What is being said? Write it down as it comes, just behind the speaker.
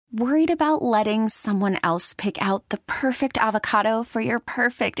Worried about letting someone else pick out the perfect avocado for your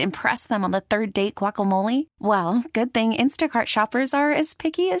perfect impress them on the third date guacamole? Well, good thing Instacart shoppers are as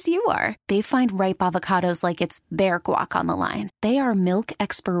picky as you are. They find ripe avocados like it's their guac on the line. They are milk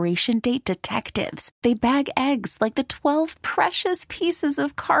expiration date detectives. They bag eggs like the 12 precious pieces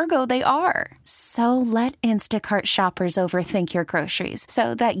of cargo they are. So let Instacart shoppers overthink your groceries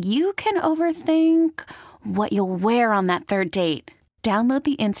so that you can overthink what you'll wear on that third date. Download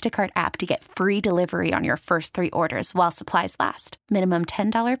the Instacart app to get free delivery on your first 3 orders while supplies last. Minimum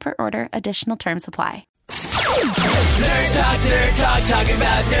 $10 per order. Additional terms apply. Nerd Talk, talking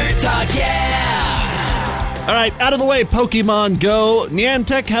about Nerd Talk, yeah! All right, out of the way, Pokemon Go.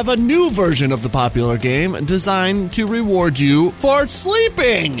 Niantic have a new version of the popular game designed to reward you for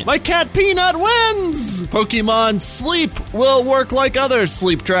sleeping. My cat Peanut wins! Pokemon Sleep will work like other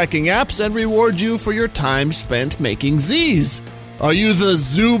sleep tracking apps and reward you for your time spent making Z's. Are you the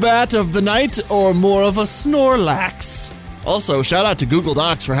Zubat of the night or more of a Snorlax? Also, shout out to Google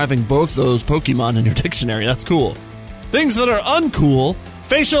Docs for having both those Pokemon in your dictionary. That's cool. Things that are uncool.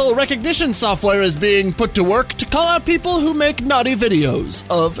 Facial recognition software is being put to work to call out people who make naughty videos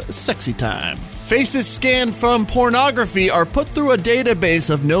of sexy time. Faces scanned from pornography are put through a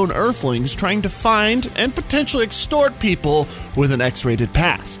database of known Earthlings trying to find and potentially extort people with an X-rated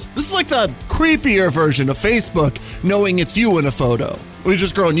past. This is like the creepier version of Facebook knowing it's you in a photo. We've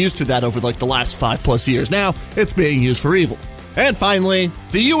just grown used to that over like the last 5+ years. Now it's being used for evil. And finally,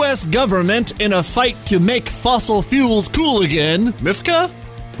 the US government, in a fight to make fossil fuels cool again, MIFCA?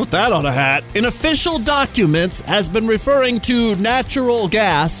 Put that on a hat. In official documents has been referring to natural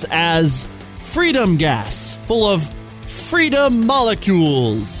gas as freedom gas, full of freedom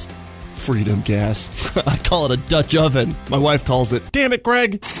molecules. Freedom gas. I call it a Dutch oven. My wife calls it. Damn it,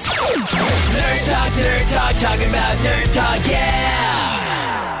 Greg. Nerd Talk, talking about Nerd Talk, yeah!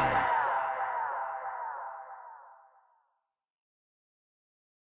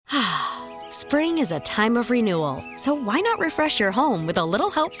 Spring is a time of renewal, so why not refresh your home with a little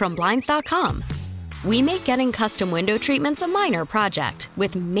help from Blinds.com? We make getting custom window treatments a minor project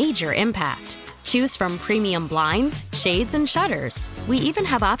with major impact. Choose from premium blinds, shades, and shutters. We even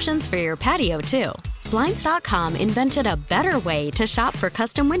have options for your patio, too. Blinds.com invented a better way to shop for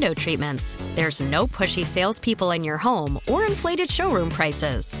custom window treatments. There's no pushy salespeople in your home or inflated showroom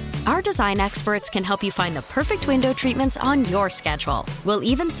prices. Our design experts can help you find the perfect window treatments on your schedule. We'll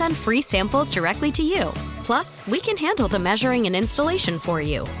even send free samples directly to you. Plus, we can handle the measuring and installation for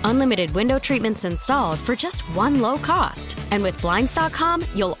you. Unlimited window treatments installed for just one low cost. And with Blinds.com,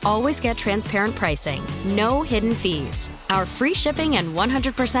 you'll always get transparent pricing. No hidden fees. Our free shipping and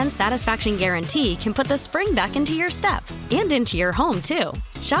 100% satisfaction guarantee can put the spring back into your step and into your home, too.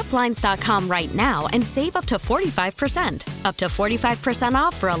 Shop Blinds.com right now and save up to 45%. Up to 45%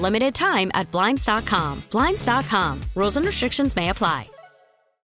 off for a limited time at Blinds.com. Blinds.com. Rules and restrictions may apply.